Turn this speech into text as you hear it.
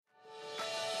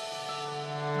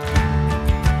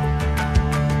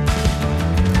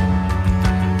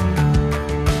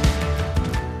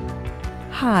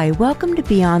Hi, welcome to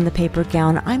Beyond the Paper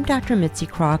Gown. I'm Dr. Mitzi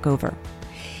Crockover.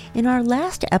 In our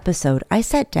last episode, I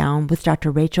sat down with Dr.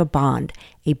 Rachel Bond,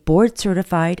 a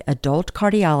board-certified adult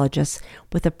cardiologist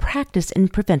with a practice in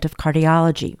preventive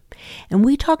cardiology, and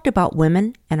we talked about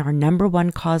women and our number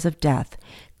one cause of death,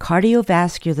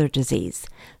 cardiovascular disease.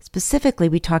 Specifically,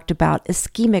 we talked about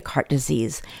ischemic heart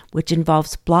disease, which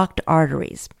involves blocked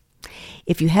arteries.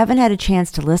 If you haven't had a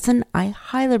chance to listen, I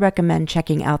highly recommend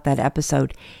checking out that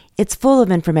episode. It's full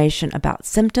of information about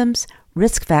symptoms,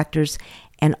 risk factors,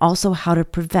 and also how to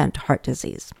prevent heart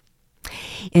disease.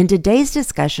 In today's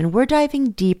discussion, we're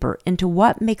diving deeper into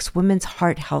what makes women's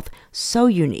heart health so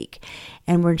unique,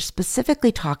 and we're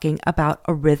specifically talking about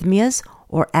arrhythmias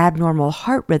or abnormal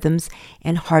heart rhythms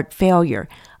and heart failure,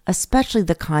 especially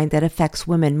the kind that affects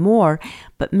women more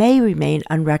but may remain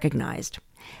unrecognized.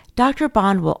 Dr.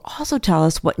 Bond will also tell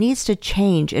us what needs to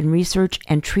change in research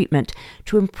and treatment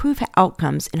to improve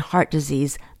outcomes in heart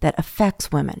disease that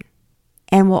affects women.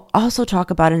 And we'll also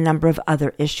talk about a number of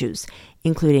other issues,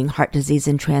 including heart disease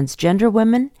in transgender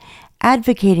women,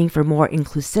 advocating for more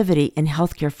inclusivity in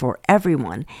healthcare for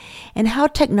everyone, and how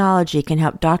technology can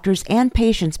help doctors and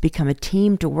patients become a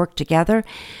team to work together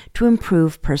to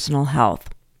improve personal health.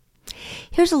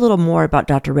 Here's a little more about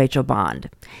Dr. Rachel Bond.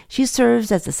 She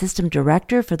serves as the System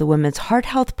Director for the Women's Heart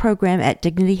Health Program at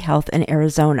Dignity Health in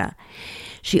Arizona.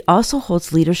 She also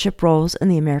holds leadership roles in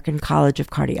the American College of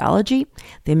Cardiology,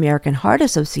 the American Heart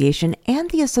Association, and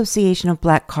the Association of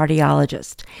Black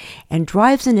Cardiologists, and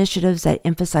drives initiatives that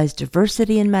emphasize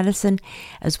diversity in medicine,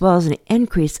 as well as an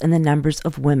increase in the numbers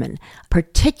of women,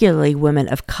 particularly women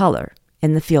of color,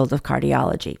 in the field of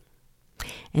cardiology.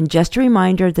 And just a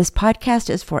reminder, this podcast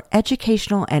is for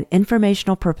educational and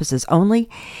informational purposes only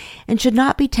and should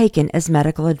not be taken as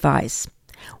medical advice.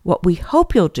 What we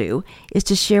hope you'll do is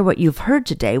to share what you've heard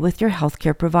today with your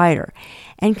healthcare provider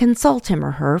and consult him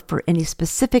or her for any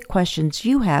specific questions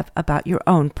you have about your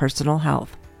own personal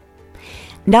health.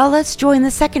 Now let's join the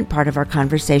second part of our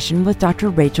conversation with Dr.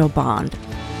 Rachel Bond.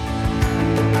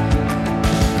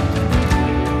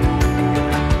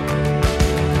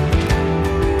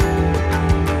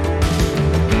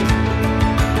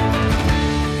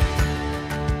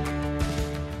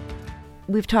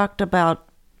 We've talked about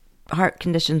heart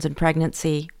conditions in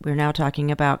pregnancy. We're now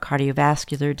talking about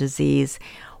cardiovascular disease.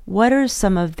 What are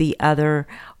some of the other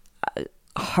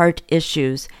heart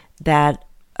issues that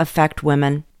affect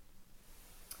women?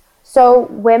 So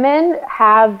women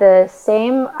have the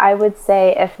same, I would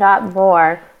say, if not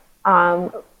more,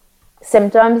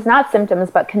 symptoms, not symptoms,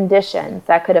 but conditions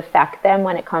that could affect them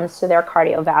when it comes to their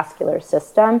cardiovascular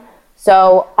system.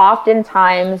 So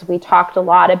oftentimes we talked a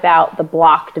lot about the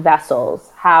blocked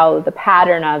vessels, how the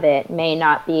pattern of it may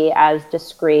not be as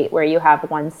discrete where you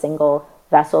have one single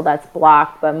vessel that's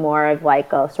blocked, but more of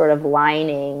like a sort of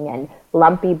lining and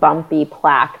lumpy, bumpy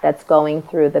plaque that's going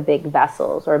through the big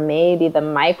vessels, or maybe the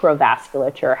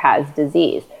microvasculature has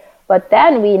disease. But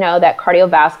then we know that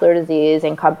cardiovascular disease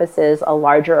encompasses a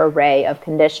larger array of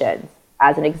conditions.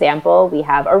 As an example, we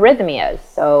have arrhythmias.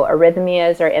 So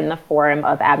arrhythmias are in the form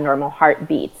of abnormal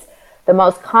heartbeats. The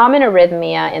most common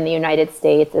arrhythmia in the United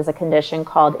States is a condition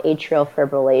called atrial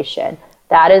fibrillation.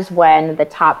 That is when the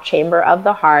top chamber of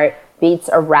the heart beats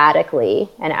erratically.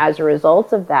 And as a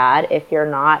result of that, if you're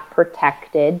not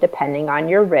protected, depending on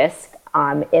your risk,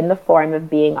 in the form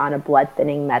of being on a blood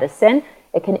thinning medicine,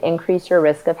 it can increase your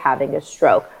risk of having a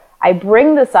stroke. I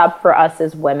bring this up for us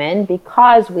as women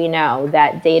because we know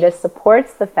that data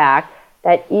supports the fact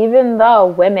that even though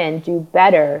women do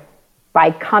better by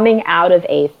coming out of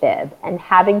AFib and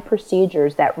having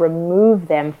procedures that remove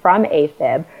them from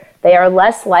AFib, they are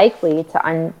less likely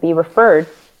to be referred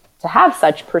to have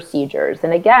such procedures.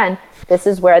 And again, this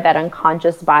is where that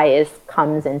unconscious bias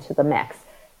comes into the mix.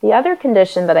 The other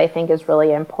condition that I think is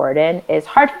really important is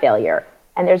heart failure.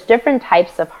 And there's different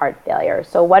types of heart failure.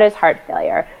 So what is heart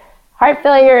failure? Heart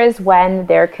failure is when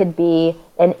there could be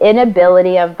an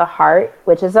inability of the heart,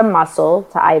 which is a muscle,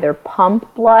 to either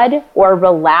pump blood or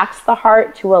relax the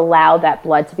heart to allow that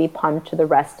blood to be pumped to the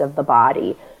rest of the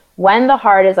body. When the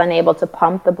heart is unable to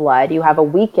pump the blood, you have a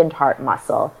weakened heart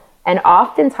muscle. And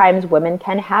oftentimes women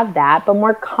can have that, but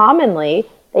more commonly,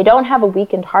 they don't have a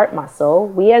weakened heart muscle.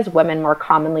 We as women more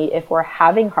commonly, if we're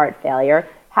having heart failure,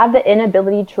 have the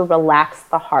inability to relax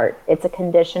the heart. It's a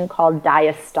condition called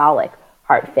diastolic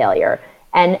heart failure.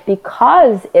 And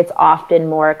because it's often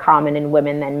more common in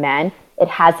women than men, it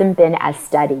hasn't been as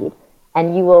studied.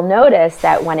 And you will notice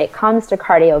that when it comes to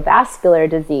cardiovascular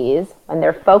disease, when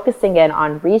they're focusing in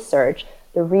on research,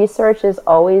 the research is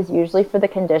always usually for the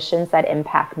conditions that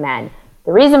impact men.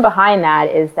 The reason behind that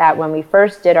is that when we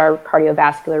first did our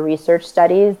cardiovascular research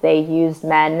studies, they used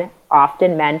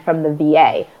often men from the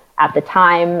VA. At the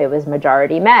time, it was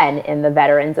majority men in the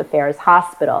Veterans Affairs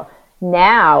Hospital.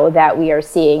 Now that we are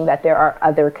seeing that there are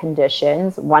other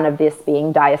conditions, one of this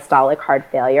being diastolic heart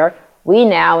failure, we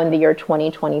now in the year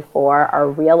 2024 are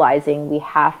realizing we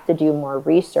have to do more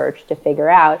research to figure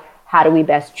out how do we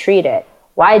best treat it.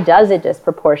 Why does it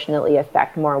disproportionately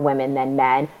affect more women than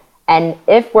men? And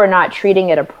if we're not treating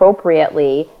it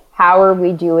appropriately, how are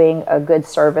we doing a good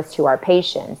service to our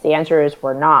patients? The answer is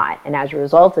we're not. And as a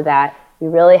result of that, we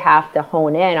really have to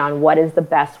hone in on what is the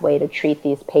best way to treat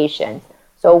these patients.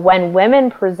 So when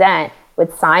women present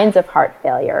with signs of heart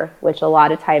failure, which a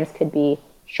lot of times could be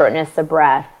shortness of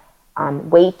breath,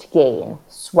 weight gain,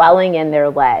 swelling in their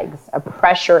legs, a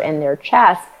pressure in their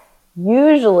chest,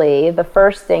 usually the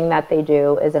first thing that they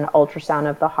do is an ultrasound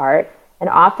of the heart. And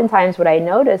oftentimes what I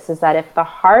notice is that if the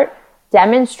heart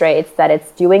demonstrates that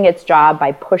it's doing its job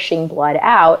by pushing blood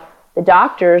out, the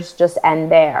doctors just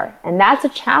end there. And that's a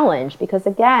challenge because,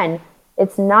 again,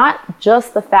 it's not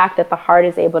just the fact that the heart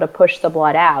is able to push the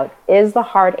blood out. Is the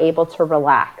heart able to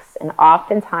relax? And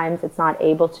oftentimes it's not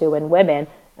able to in women.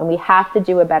 And we have to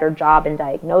do a better job in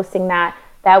diagnosing that.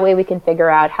 That way we can figure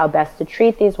out how best to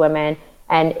treat these women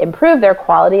and improve their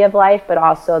quality of life, but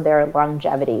also their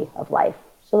longevity of life.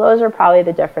 So those are probably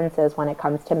the differences when it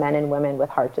comes to men and women with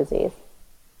heart disease.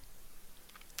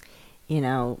 You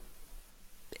know,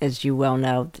 as you well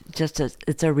know,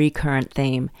 it's a recurrent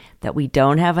theme that we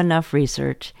don't have enough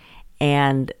research,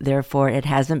 and therefore it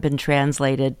hasn't been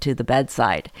translated to the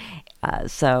bedside.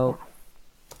 So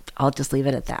I'll just leave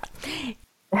it at that.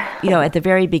 You know, at the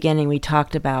very beginning, we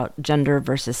talked about gender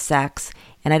versus sex,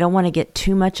 and I don't want to get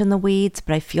too much in the weeds,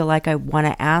 but I feel like I want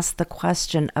to ask the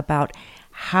question about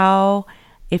how,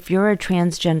 if you're a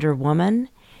transgender woman,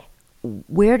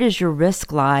 where does your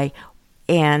risk lie,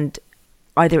 and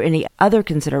are there any other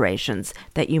considerations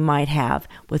that you might have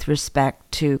with respect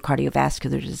to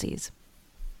cardiovascular disease?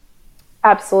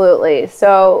 Absolutely.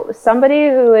 So somebody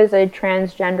who is a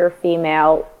transgender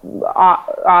female,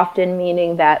 often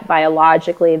meaning that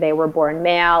biologically they were born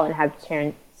male and have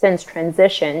since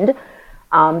transitioned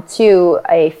to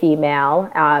a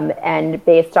female, and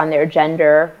based on their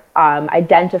gender,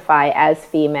 identify as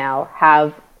female,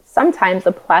 have sometimes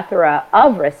a plethora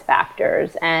of risk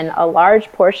factors, and a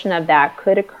large portion of that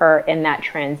could occur in that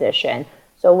transition.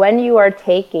 So when you are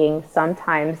taking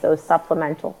sometimes those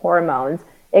supplemental hormones,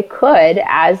 it could,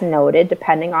 as noted,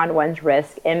 depending on one's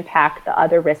risk, impact the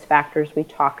other risk factors we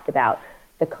talked about,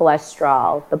 the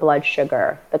cholesterol, the blood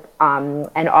sugar,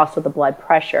 and also the blood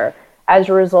pressure. As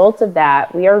a result of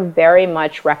that, we are very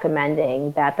much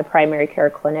recommending that the primary care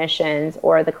clinicians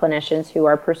or the clinicians who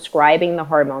are prescribing the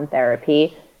hormone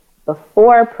therapy,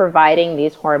 before providing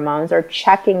these hormones, are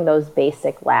checking those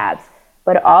basic labs,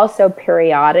 but also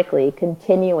periodically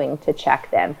continuing to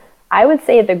check them. I would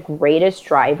say the greatest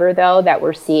driver, though, that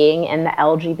we're seeing in the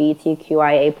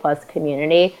LGBTQIA plus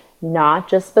community, not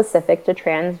just specific to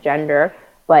transgender,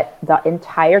 but the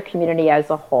entire community as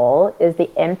a whole, is the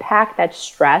impact that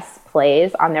stress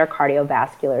plays on their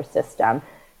cardiovascular system.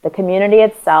 The community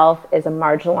itself is a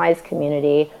marginalized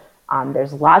community.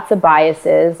 There's lots of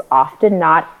biases, often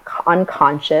not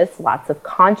unconscious, lots of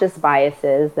conscious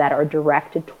biases that are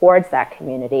directed towards that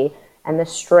community. And the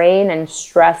strain and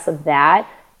stress of that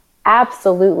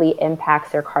absolutely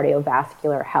impacts their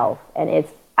cardiovascular health. And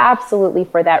it's absolutely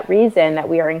for that reason that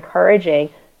we are encouraging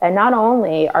that not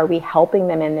only are we helping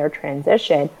them in their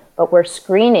transition, but we're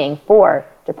screening for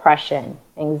depression,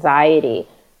 anxiety.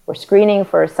 We're screening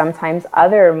for sometimes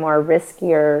other more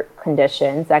riskier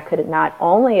conditions that could not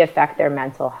only affect their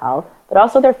mental health, but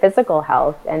also their physical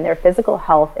health, and their physical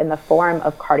health in the form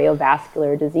of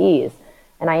cardiovascular disease.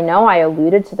 And I know I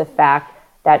alluded to the fact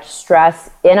that stress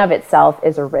in of itself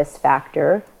is a risk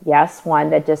factor. Yes, one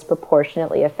that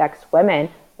disproportionately affects women,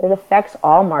 but it affects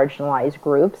all marginalized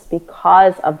groups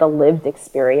because of the lived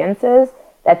experiences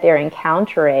that they're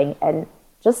encountering. And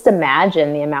just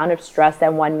imagine the amount of stress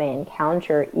that one may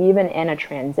encounter even in a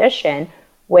transition,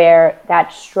 where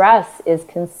that stress is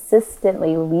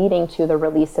consistently leading to the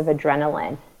release of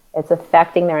adrenaline. It's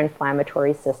affecting their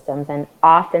inflammatory systems, and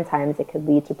oftentimes it could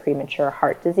lead to premature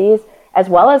heart disease, as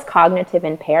well as cognitive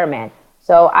impairment.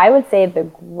 So I would say the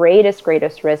greatest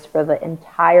risk for the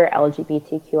entire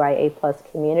LGBTQIA plus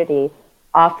community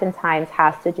oftentimes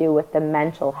has to do with the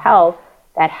mental health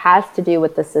that has to do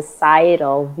with the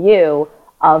societal view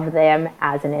of them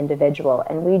as an individual.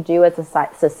 And we do as a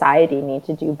society need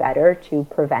to do better to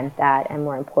prevent that, and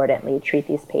more importantly, treat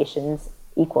these patients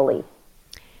equally.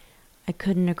 I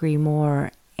couldn't agree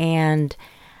more. And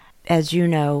as you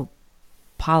know,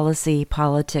 policy,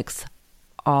 politics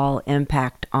all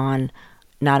impact on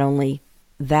not only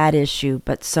that issue,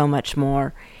 but so much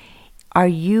more. Are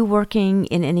you working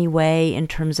in any way in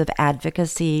terms of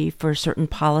advocacy for certain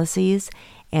policies?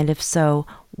 And if so,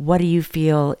 what do you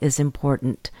feel is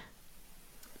important?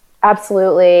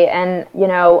 Absolutely. And,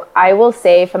 I will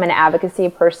say from an advocacy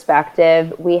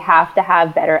perspective, we have to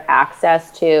have better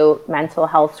access to mental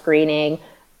health screening,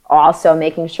 also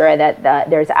making sure that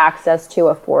there's access to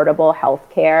affordable health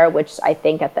care, which I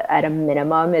think at a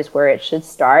minimum is where it should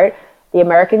start. The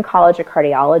American College of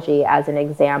Cardiology, as an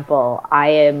example,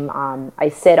 I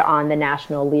sit on the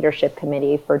National Leadership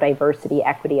Committee for Diversity,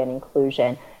 Equity, and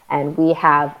Inclusion, and we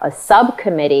have a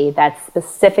subcommittee that's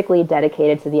specifically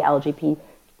dedicated to the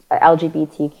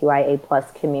LGBTQIA plus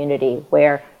community,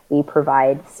 where we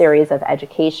provide series of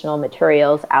educational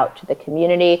materials out to the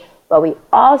community, but we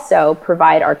also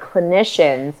provide our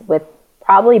clinicians with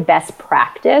probably best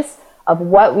practice of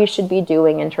what we should be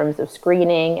doing in terms of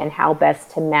screening and how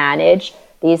best to manage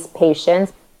these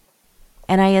patients.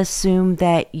 And I assume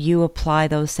that you apply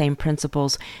those same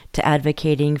principles to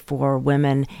advocating for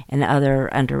women and other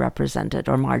underrepresented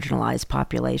or marginalized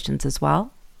populations as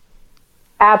well?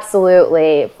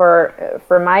 Absolutely.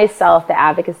 For myself, the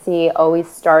advocacy always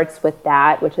starts with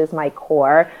that, which is my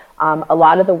core. A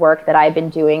lot of the work that I've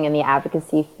been doing in the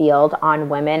advocacy field on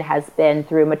women has been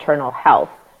through maternal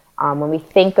health. When we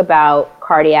think about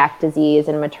cardiac disease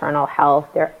and maternal health,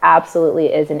 there absolutely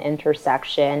is an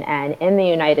intersection. And in the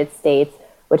United States,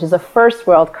 which is a first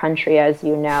world country, as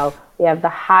you know, we have the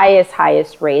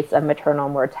highest rates of maternal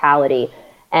mortality.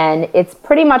 And it's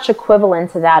pretty much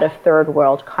equivalent to that of third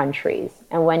world countries.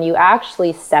 And when you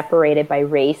actually separate it by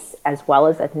race as well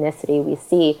as ethnicity, we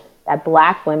see that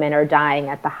Black women are dying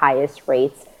at the highest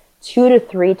rates, 2 to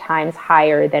 3 times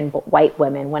higher than white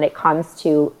women when it comes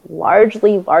to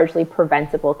largely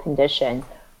preventable conditions,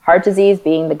 heart disease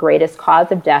being the greatest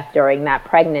cause of death during that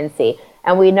pregnancy.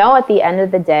 And we know at the end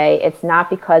of the day, it's not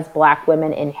because Black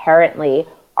women inherently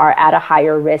are at a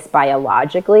higher risk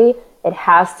biologically. It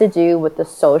has to do with the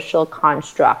social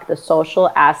construct, the social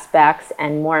aspects,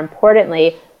 and more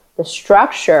importantly, the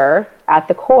structure at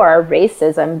the core,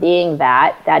 racism being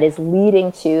that is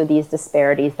leading to these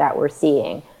disparities that we're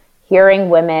seeing. Hearing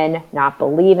women, not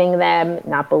believing them,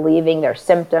 not believing their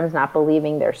symptoms, not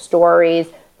believing their stories,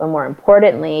 but more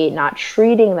importantly, not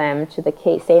treating them to the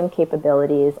same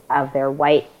capabilities of their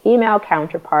white female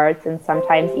counterparts and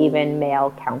sometimes even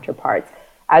male counterparts.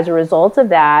 As a result of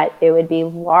that, it would be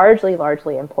largely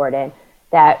important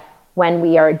that when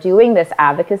we are doing this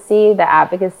advocacy, the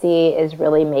advocacy is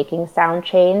really making sound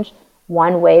change.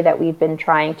 One way that we've been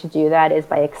trying to do that is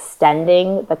by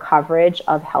extending the coverage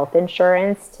of health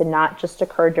insurance to not just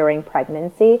occur during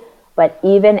pregnancy, but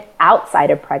even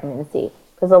outside of pregnancy,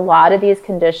 because a lot of these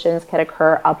conditions can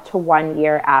occur up to 1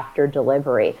 year after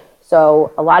delivery.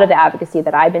 So a lot of the advocacy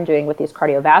that I've been doing with these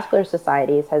cardiovascular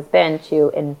societies has been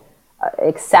to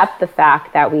accept the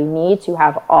fact that we need to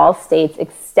have all states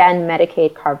extend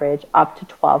Medicaid coverage up to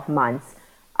 12 months.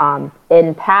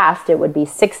 In past, it would be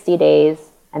 60 days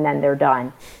and then they're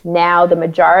done. Now, the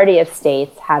majority of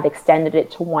states have extended it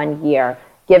to 1 year,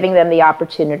 giving them the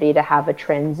opportunity to have a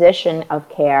transition of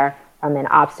care from an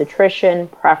obstetrician,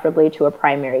 preferably to a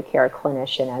primary care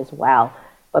clinician as well.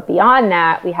 But beyond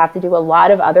that, we have to do a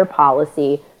lot of other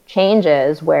policy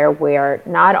changes where we're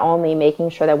not only making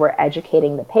sure that we're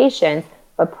educating the patients,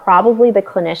 but probably the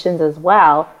clinicians as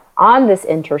well on this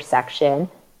intersection.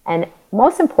 And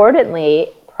most importantly,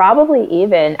 probably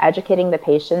even educating the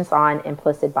patients on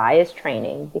implicit bias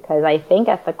training, because I think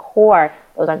at the core,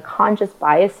 those unconscious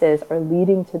biases are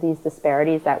leading to these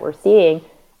disparities that we're seeing.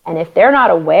 And if they're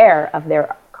not aware of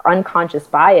their unconscious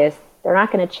bias, they're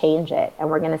not going to change it. And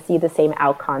we're going to see the same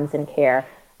outcomes in care,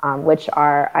 which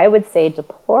are, I would say,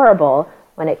 deplorable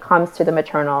when it comes to the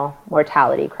maternal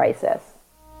mortality crisis.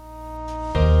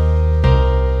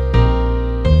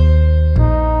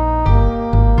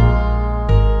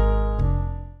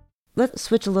 Let's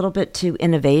switch a little bit to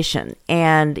innovation.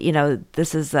 And,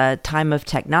 this is a time of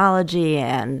technology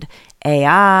and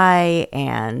AI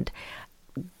and,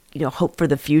 hope for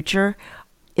the future.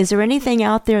 Is there anything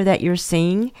out there that you're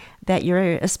seeing that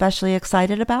you're especially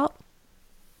excited about?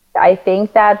 I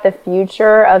think that the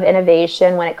future of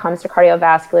innovation when it comes to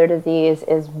cardiovascular disease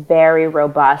is very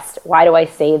robust. Why do I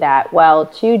say that? Well,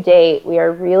 to date, we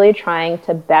are really trying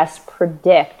to best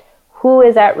predict who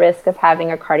is at risk of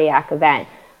having a cardiac event.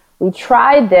 We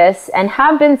tried this and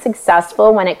have been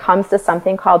successful when it comes to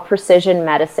something called precision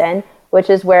medicine, which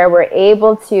is where we're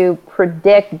able to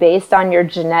predict based on your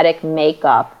genetic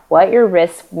makeup what your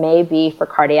risk may be for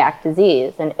cardiac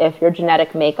disease. And if your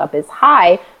genetic makeup is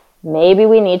high, maybe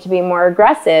we need to be more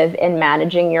aggressive in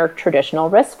managing your traditional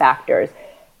risk factors.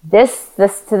 This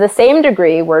to the same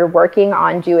degree, we're working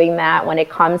on doing that when it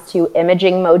comes to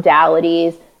imaging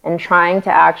modalities and trying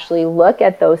to actually look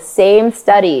at those same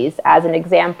studies, as an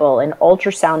example, an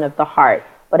ultrasound of the heart.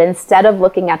 But instead of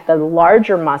looking at the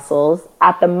larger muscles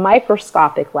at the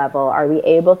microscopic level, are we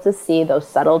able to see those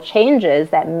subtle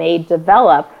changes that may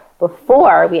develop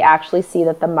before we actually see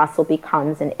that the muscle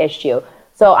becomes an issue?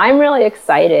 So I'm really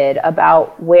excited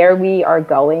about where we are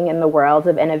going in the world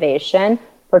of innovation,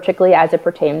 particularly as it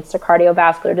pertains to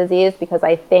cardiovascular disease, because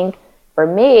I think for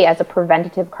me, as a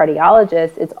preventative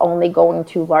cardiologist, it's only going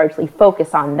to largely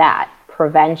focus on that,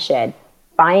 prevention,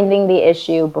 finding the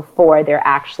issue before there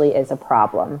actually is a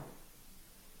problem.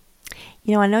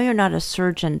 You know, I know you're not a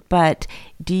surgeon, but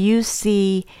do you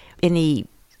see any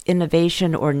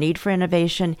innovation or need for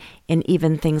innovation in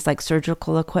even things like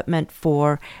surgical equipment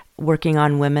for working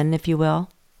on women, if you will?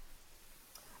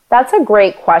 That's a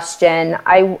great question.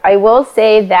 I will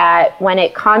say that when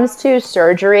it comes to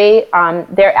surgery,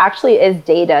 there actually is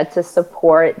data to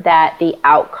support that the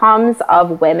outcomes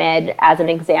of women, as an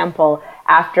example,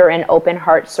 after an open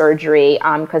heart surgery,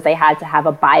 because they had to have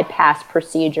a bypass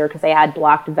procedure because they had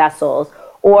blocked vessels,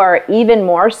 or even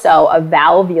more so, a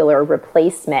valvular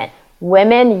replacement,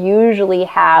 women usually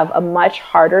have a much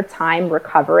harder time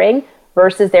recovering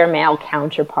versus their male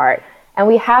counterpart. And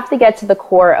we have to get to the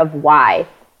core of why.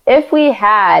 If we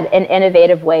had an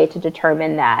innovative way to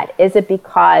determine that, is it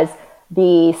because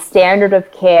the standard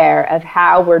of care of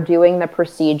how we're doing the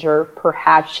procedure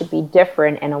perhaps should be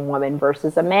different in a woman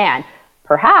versus a man?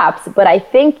 Perhaps, but I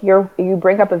think you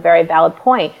bring up a very valid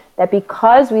point that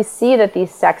because we see that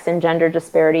these sex and gender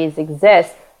disparities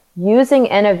exist, using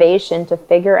innovation to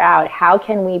figure out how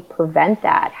can we prevent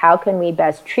that, how can we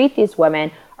best treat these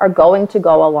women, are going to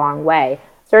go a long way.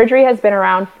 Surgery has been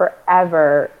around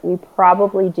forever. We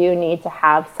probably do need to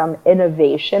have some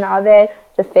innovation of it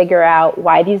to figure out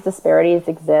why these disparities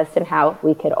exist and how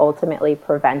we could ultimately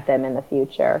prevent them in the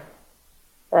future.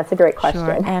 That's a great question.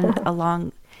 Sure.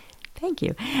 And thank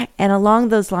you. And along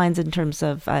those lines, in terms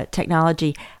of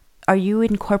technology, are you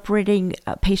incorporating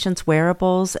patients'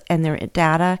 wearables and their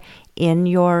data in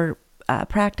your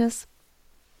practice?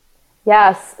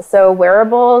 Yes. So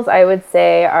wearables, I would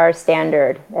say, are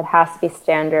standard. It has to be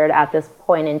standard at this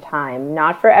point in time.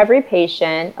 Not for every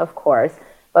patient, of course,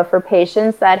 but for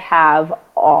patients that have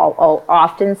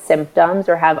often symptoms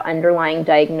or have underlying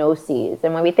diagnoses.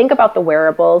 And when we think about the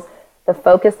wearables, the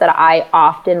focus that I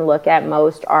often look at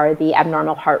most are the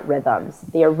abnormal heart rhythms,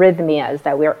 the arrhythmias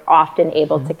that we're often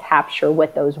able to capture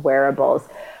with those wearables.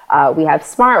 We have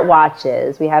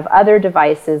smartwatches, we have other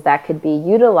devices that could be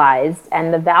utilized,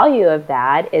 and the value of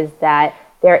that is that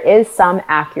there is some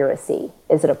accuracy.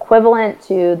 Is it equivalent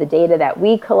to the data that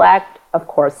we collect? Of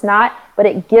course not, but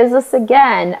it gives us,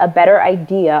 again, a better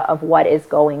idea of what is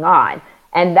going on.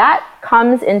 And that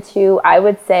comes into, I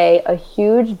would say, a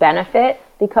huge benefit,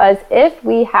 because if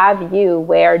we have you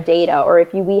wear data, or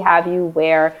if we have you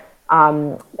wear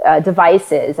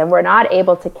devices, and we're not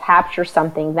able to capture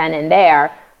something then and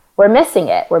there, we're missing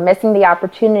it. We're missing the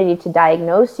opportunity to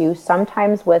diagnose you,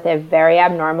 sometimes with a very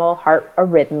abnormal heart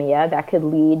arrhythmia that could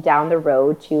lead down the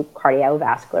road to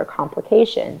cardiovascular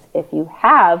complications. If you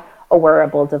have a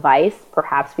wearable device,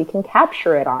 perhaps we can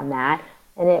capture it on that,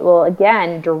 and it will,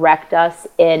 again, direct us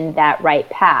in that right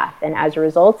path. And as a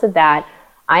result of that,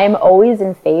 I am always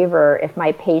in favor, if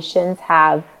my patients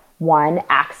have, one,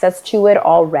 access to it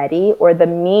already, or the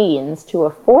means to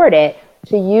afford it,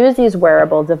 to use these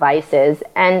wearable devices.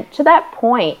 And to that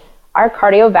point, our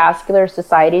cardiovascular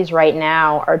societies right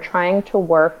now are trying to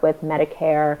work with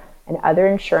Medicare and other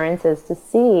insurances to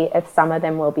see if some of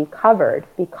them will be covered,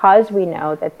 because we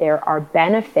know that there are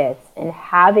benefits in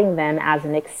having them as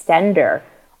an extender,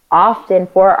 often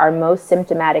for our most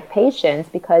symptomatic patients,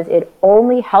 because it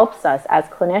only helps us as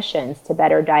clinicians to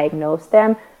better diagnose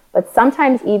them, but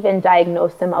sometimes even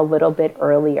diagnose them a little bit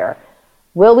earlier.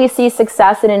 Will we see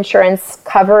success in insurance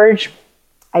coverage?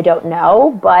 I don't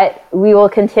know, but we will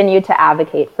continue to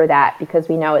advocate for that because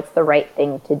we know it's the right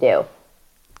thing to do.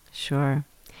 Sure.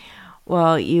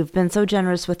 Well, you've been so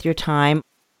generous with your time.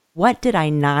 What did I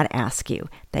not ask you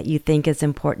that you think is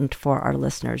important for our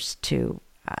listeners to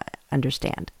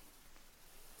understand?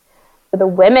 For the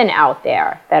women out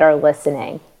there that are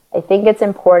listening, I think it's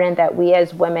important that we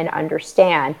as women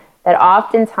understand that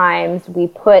oftentimes we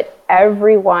put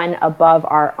everyone above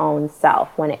our own self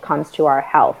when it comes to our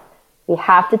health. We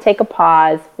have to take a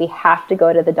pause. We have to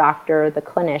go to the doctor, the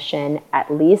clinician,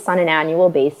 at least on an annual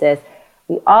basis.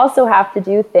 We also have to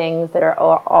do things that are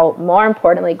all more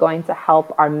importantly going to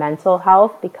help our mental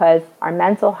health, because our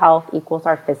mental health equals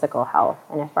our physical health.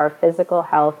 And if our physical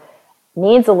health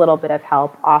needs a little bit of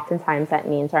help, oftentimes that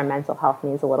means our mental health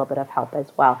needs a little bit of help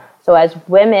as well. So as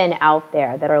women out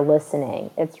there that are listening,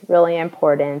 it's really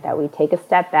important that we take a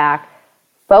step back,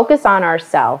 focus on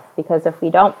ourselves, because if we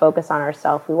don't focus on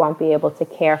ourselves, we won't be able to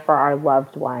care for our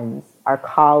loved ones, our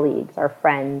colleagues, our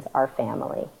friends, our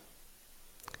family.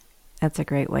 That's a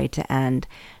great way to end.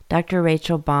 Dr.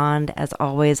 Rachel Bond, as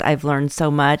always, I've learned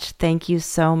so much. Thank you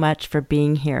so much for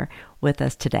being here with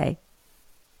us today.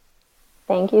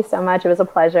 Thank you so much. It was a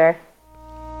pleasure.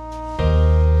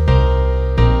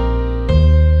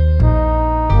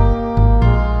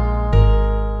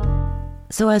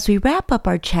 So as we wrap up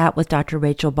our chat with Dr.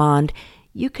 Rachel Bond,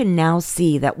 you can now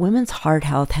see that women's heart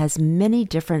health has many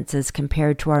differences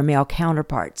compared to our male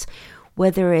counterparts,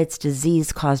 whether it's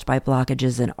disease caused by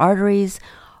blockages in arteries,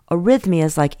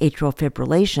 arrhythmias like atrial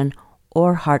fibrillation,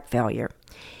 or heart failure.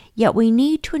 Yet we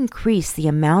need to increase the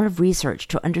amount of research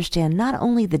to understand not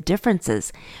only the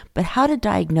differences, but how to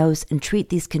diagnose and treat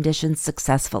these conditions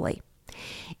successfully.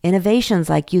 Innovations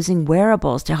like using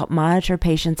wearables to help monitor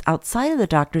patients outside of the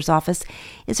doctor's office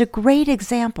is a great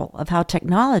example of how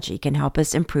technology can help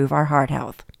us improve our heart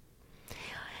health.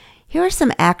 Here are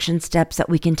some action steps that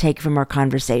we can take from our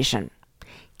conversation.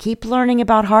 Keep learning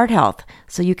about heart health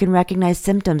so you can recognize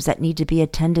symptoms that need to be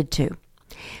attended to.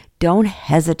 Don't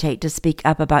hesitate to speak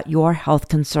up about your health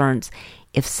concerns.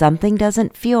 If something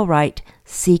doesn't feel right,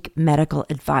 seek medical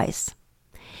advice.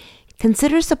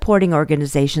 Consider supporting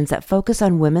organizations that focus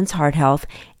on women's heart health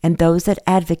and those that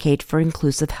advocate for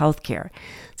inclusive healthcare,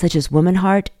 such as Women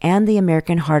Heart and the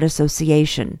American Heart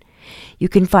Association. You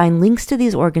can find links to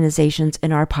these organizations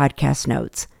in our podcast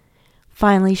notes.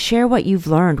 Finally, share what you've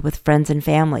learned with friends and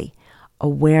family.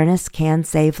 Awareness can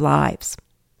save lives.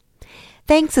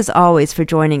 Thanks as always for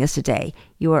joining us today.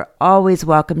 You are always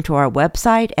welcome to our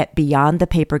website at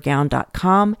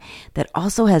beyondthepapergown.com that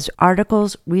also has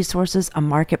articles, resources, a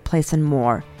marketplace, and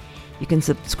more. You can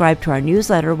subscribe to our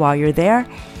newsletter while you're there.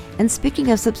 And speaking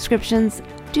of subscriptions,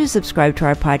 do subscribe to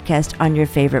our podcast on your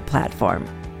favorite platform.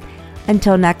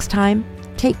 Until next time,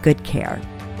 take good care.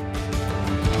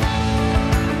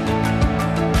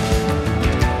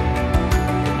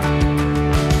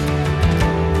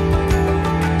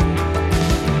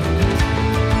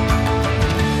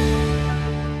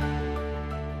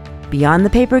 Beyond the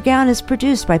Paper Gown is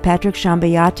produced by Patrick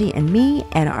Shambayati and me,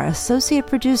 and our associate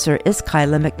producer is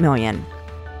Kyla McMillian.